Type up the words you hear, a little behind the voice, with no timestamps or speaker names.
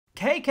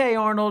KK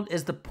Arnold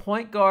is the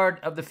point guard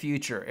of the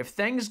future. If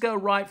things go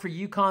right for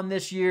UConn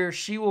this year,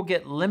 she will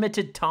get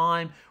limited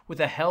time with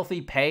a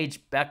healthy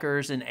Paige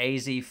Bueckers and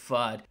AZ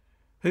Fudd,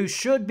 who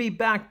should be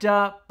backed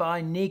up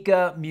by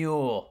Nika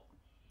Muhl.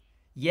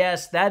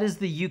 Yes, that is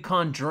the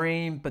UConn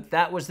dream, but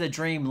that was the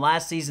dream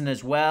last season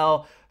as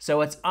well,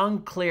 so it's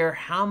unclear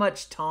how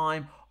much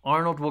time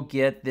Arnold will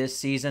get this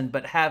season,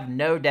 but have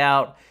no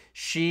doubt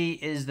she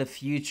is the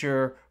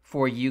future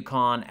for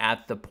UConn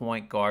at the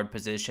point guard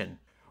position.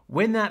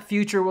 When that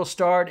future will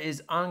start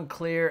is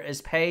unclear,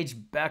 as Paige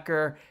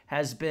Bueckers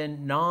has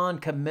been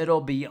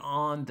non-committal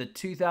beyond the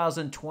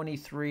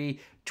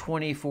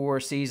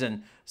 2023-24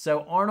 season.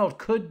 So Arnold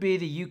could be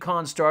the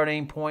UConn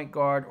starting point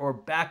guard or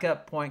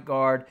backup point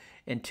guard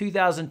in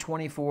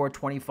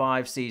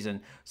 2024-25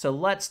 season. So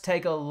let's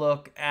take a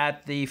look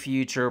at the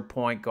future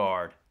point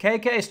guard.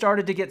 KK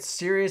started to get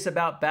serious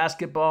about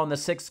basketball in the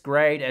 6th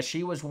grade as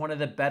she was one of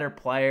the better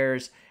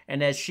players,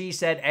 and as she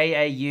said,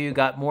 AAU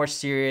got more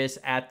serious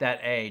at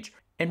that age.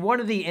 In one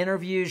of the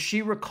interviews,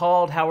 she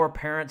recalled how her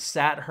parents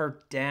sat her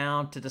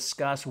down to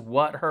discuss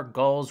what her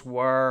goals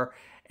were,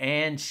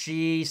 and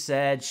she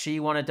said she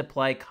wanted to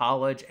play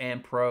college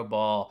and pro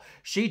ball.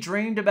 She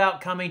dreamed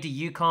about coming to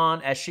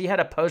UConn as she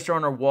had a poster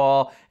on her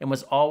wall and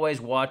was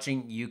always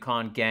watching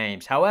UConn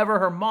games. However,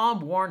 her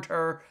mom warned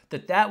her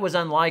that that was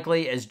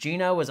unlikely, as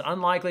Geno was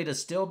unlikely to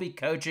still be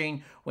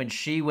coaching when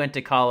she went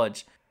to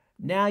college.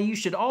 Now, you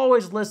should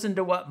always listen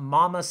to what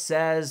Mama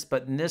says,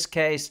 but in this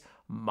case,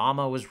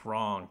 Mama was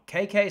wrong.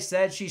 KK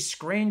said she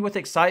screamed with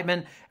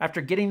excitement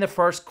after getting the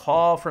first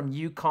call from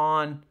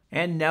UConn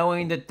and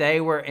knowing that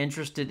they were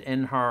interested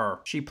in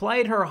her. She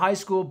played her high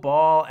school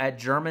ball at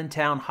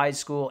Germantown High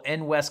School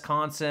in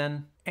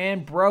Wisconsin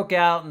and broke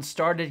out and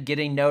started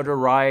getting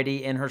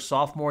notoriety in her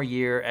sophomore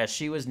year as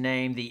she was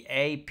named the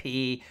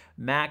AP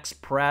Max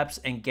Preps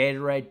and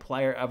Gatorade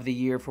Player of the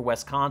Year for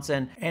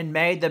Wisconsin and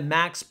made the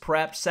Max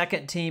Prep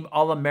second team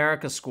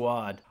All-America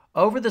squad.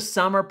 Over the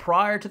summer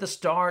prior to the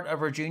start of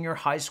her junior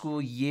high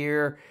school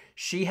year,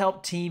 she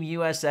helped Team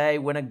USA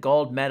win a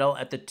gold medal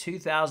at the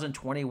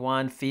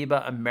 2021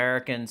 FIBA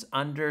Americans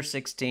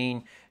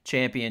Under-16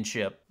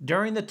 Championship.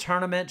 During the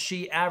tournament,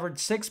 she averaged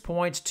 6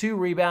 points, 2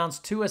 rebounds,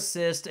 2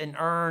 assists, and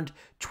earned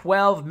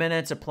 12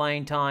 minutes of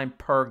playing time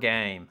per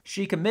game.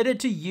 She committed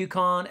to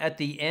UConn at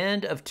the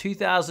end of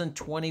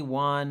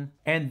 2021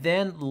 and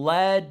then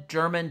led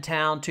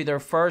Germantown to their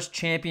first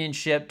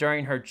championship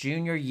during her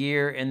junior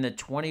year in the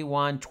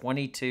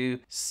 21-22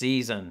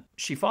 season.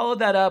 She followed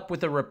that up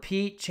with a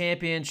repeat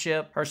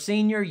championship her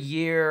senior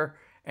year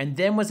and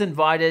then was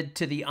invited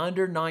to the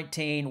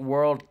Under-19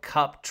 World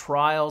Cup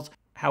trials.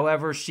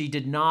 However, she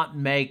did not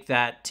make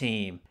that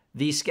team.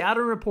 The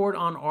scouting report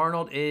on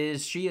Arnold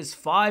is she is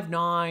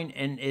 5'9"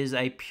 and is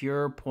a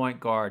pure point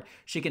guard.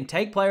 She can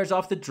take players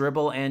off the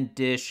dribble and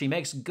dish. She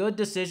makes good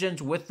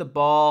decisions with the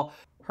ball.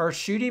 Her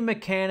shooting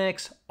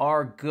mechanics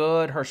are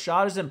good. Her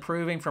shot is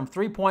improving from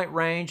three-point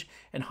range.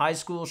 In high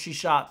school, she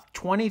shot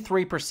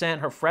 23%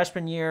 her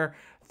freshman year,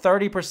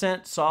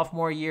 30%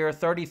 sophomore year,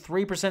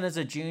 33% as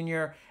a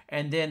junior,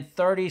 and then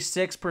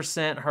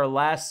 36% her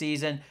last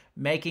season,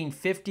 making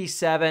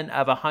 57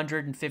 of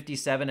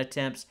 157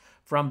 attempts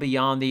from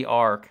beyond the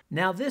arc.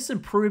 Now, this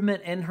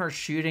improvement in her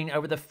shooting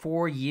over the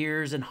 4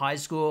 years in high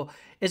school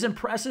is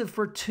impressive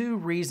for 2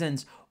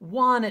 reasons.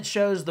 One, it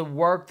shows the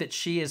work that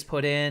she has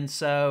put in.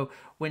 So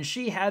when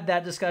she had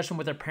that discussion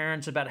with her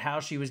parents about how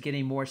she was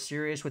getting more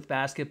serious with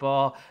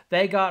basketball,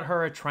 they got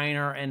her a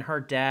trainer, and her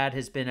dad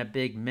has been a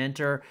big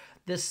mentor.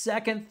 The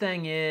second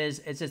thing is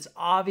it's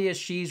obvious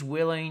she's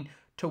willing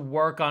to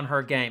work on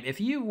her game. If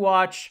you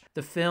watch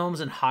the films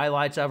and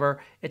highlights of her,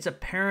 it's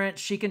apparent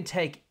she can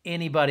take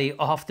anybody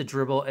off the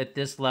dribble at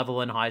this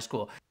level in high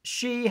school.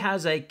 She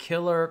has a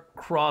killer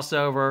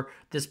crossover.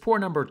 This poor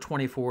number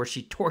 24,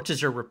 she torches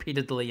her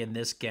repeatedly in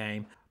this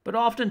game. But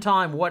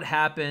oftentimes what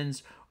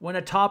happens when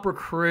a top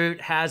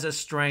recruit has a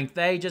strength,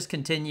 they just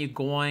continue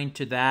going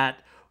to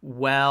that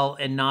well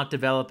and not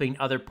developing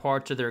other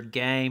parts of their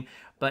game.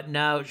 But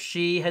no,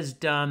 she has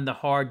done the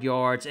hard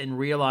yards and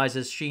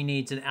realizes she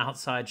needs an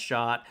outside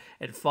shot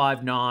at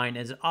 5'9", and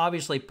has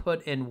obviously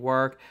put in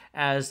work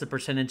as the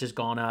percentage has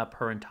gone up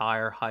her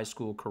entire high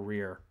school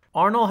career.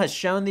 Arnold has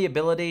shown the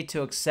ability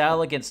to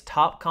excel against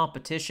top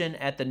competition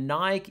at the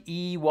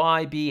Nike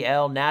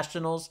EYBL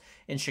Nationals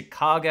in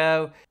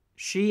Chicago.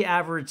 She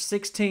averaged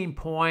 16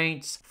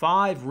 points,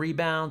 5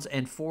 rebounds,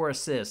 and 4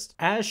 assists.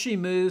 As she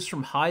moves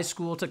from high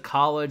school to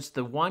college,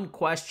 the one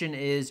question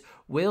is,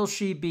 will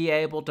she be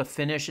able to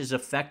finish as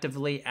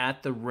effectively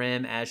at the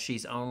rim as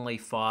she's only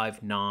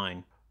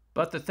 5'9"?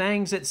 But the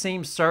things that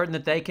seem certain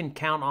that they can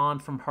count on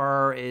from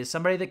her is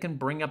somebody that can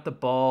bring up the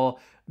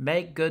ball,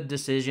 make good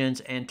decisions,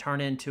 and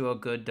turn into a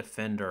good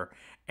defender,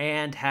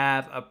 and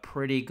have a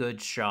pretty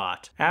good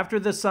shot. After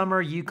the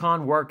summer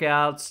UConn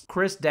workouts,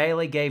 Chris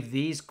Daly gave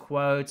these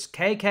quotes: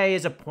 "KK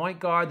is a point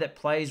guard that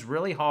plays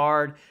really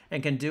hard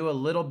and can do a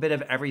little bit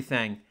of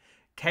everything.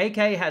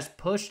 KK has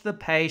pushed the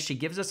pace. She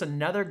gives us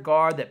another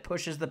guard that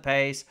pushes the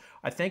pace.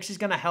 I think she's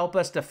going to help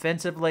us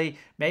defensively,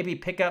 maybe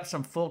pick up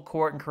some full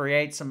court and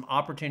create some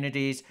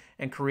opportunities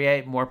and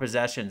create more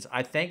possessions.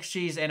 I think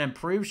she's an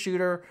improved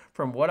shooter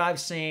from what I've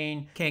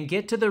seen. Can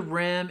get to the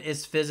rim,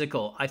 is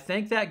physical. I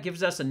think that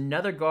gives us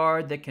another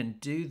guard that can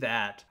do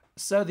that.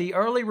 So the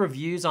early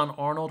reviews on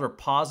Arnold are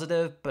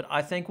positive, but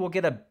I think we'll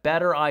get a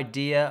better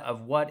idea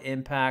of what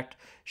impact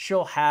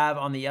she'll have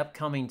on the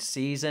upcoming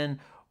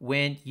season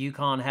when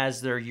UConn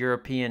has their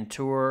European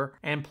tour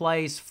and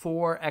plays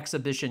 4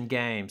 exhibition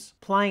games.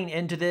 Playing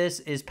into this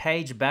is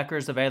Paige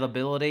Bueckers'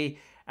 availability.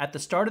 At the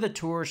start of the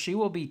tour, she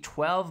will be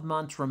 12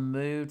 months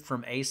removed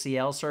from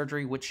ACL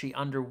surgery, which she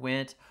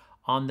underwent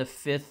on the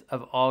 5th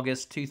of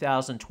August,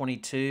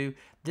 2022.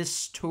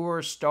 This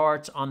tour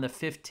starts on the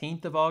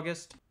 15th of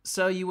August.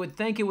 So you would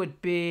think it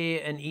would be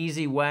an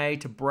easy way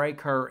to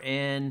break her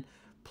in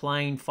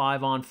playing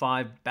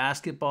 5-on-5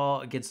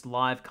 basketball against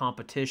live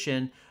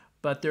competition,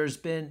 but there's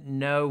been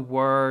no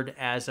word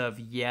as of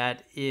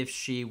yet if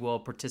she will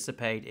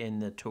participate in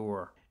the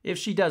tour. If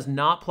she does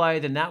not play,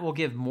 then that will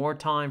give more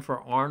time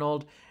for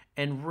Arnold,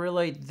 and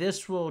really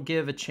this will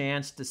give a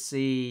chance to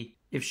see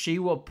if she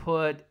will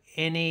put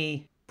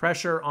any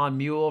pressure on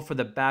Muhl for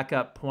the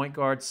backup point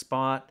guard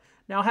spot.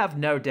 Now, have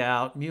no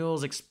doubt,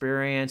 Muhl's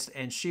experienced,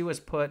 and she was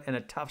put in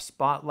a tough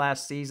spot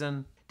last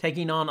season,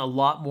 taking on a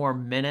lot more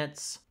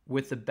minutes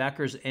with the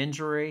Bueckers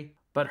injury.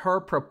 But her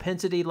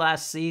propensity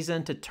last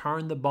season to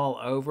turn the ball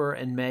over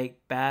and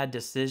make bad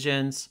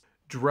decisions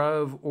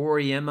drove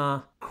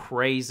Auriemma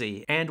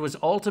crazy and was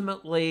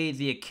ultimately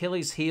the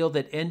Achilles heel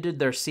that ended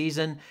their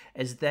season,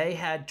 as they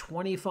had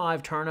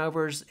 25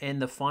 turnovers in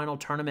the final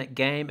tournament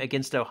game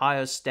against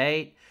Ohio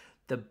State.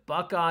 The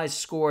Buckeyes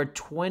scored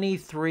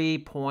 23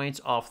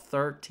 points off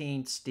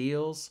 13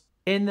 steals.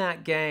 In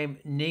that game,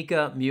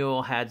 Nika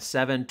Muhl had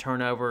 7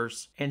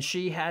 turnovers, and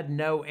she had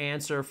no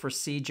answer for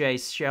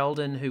CJ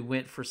Sheldon, who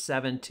went for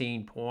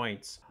 17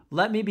 points.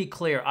 Let me be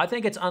clear. I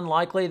think it's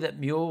unlikely that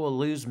Muhl will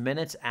lose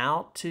minutes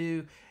out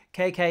to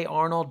KK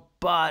Arnold,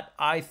 but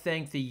I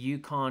think the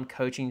UConn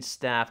coaching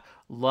staff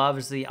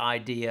loves the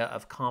idea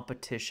of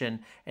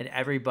competition and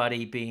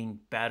everybody being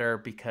better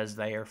because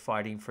they are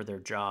fighting for their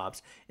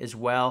jobs. As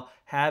well,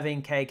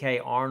 having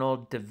KK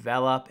Arnold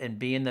develop and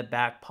be in the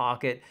back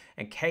pocket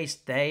in case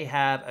they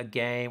have a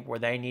game where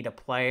they need a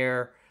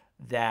player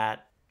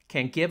that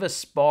can give a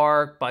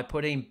spark by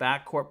putting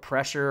backcourt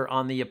pressure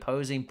on the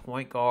opposing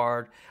point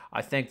guard.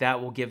 I think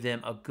that will give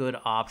them a good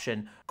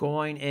option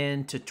going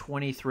into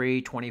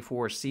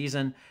 23-24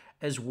 season.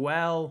 As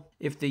well,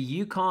 if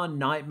the UConn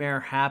nightmare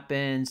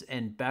happens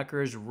and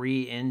Bueckers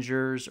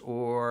re-injures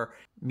or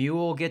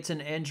Muhl gets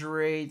an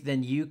injury,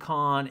 then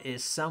UConn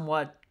is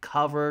somewhat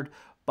covered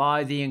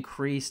by the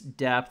increased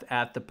depth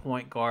at the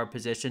point guard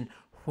position,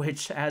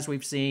 which, as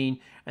we've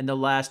seen in the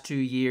last 2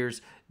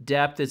 years,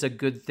 depth is a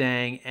good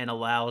thing and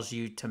allows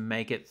you to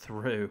make it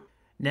through.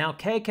 Now,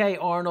 KK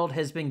Arnold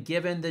has been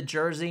given the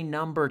jersey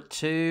number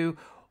 2.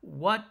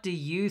 What do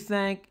you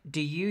think?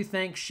 Do you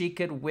think she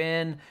could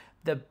win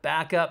the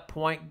backup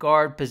point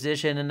guard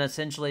position and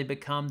essentially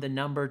become the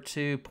number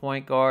 2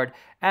 point guard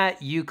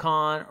at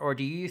UConn? Or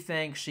do you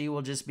think she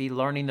will just be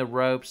learning the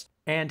ropes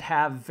and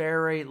have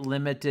very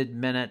limited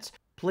minutes?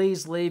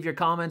 Please leave your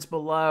comments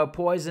below.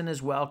 Poison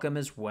is welcome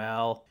as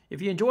well.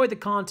 If you enjoyed the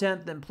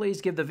content, then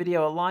please give the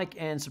video a like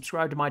and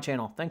subscribe to my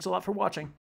channel. Thanks a lot for watching.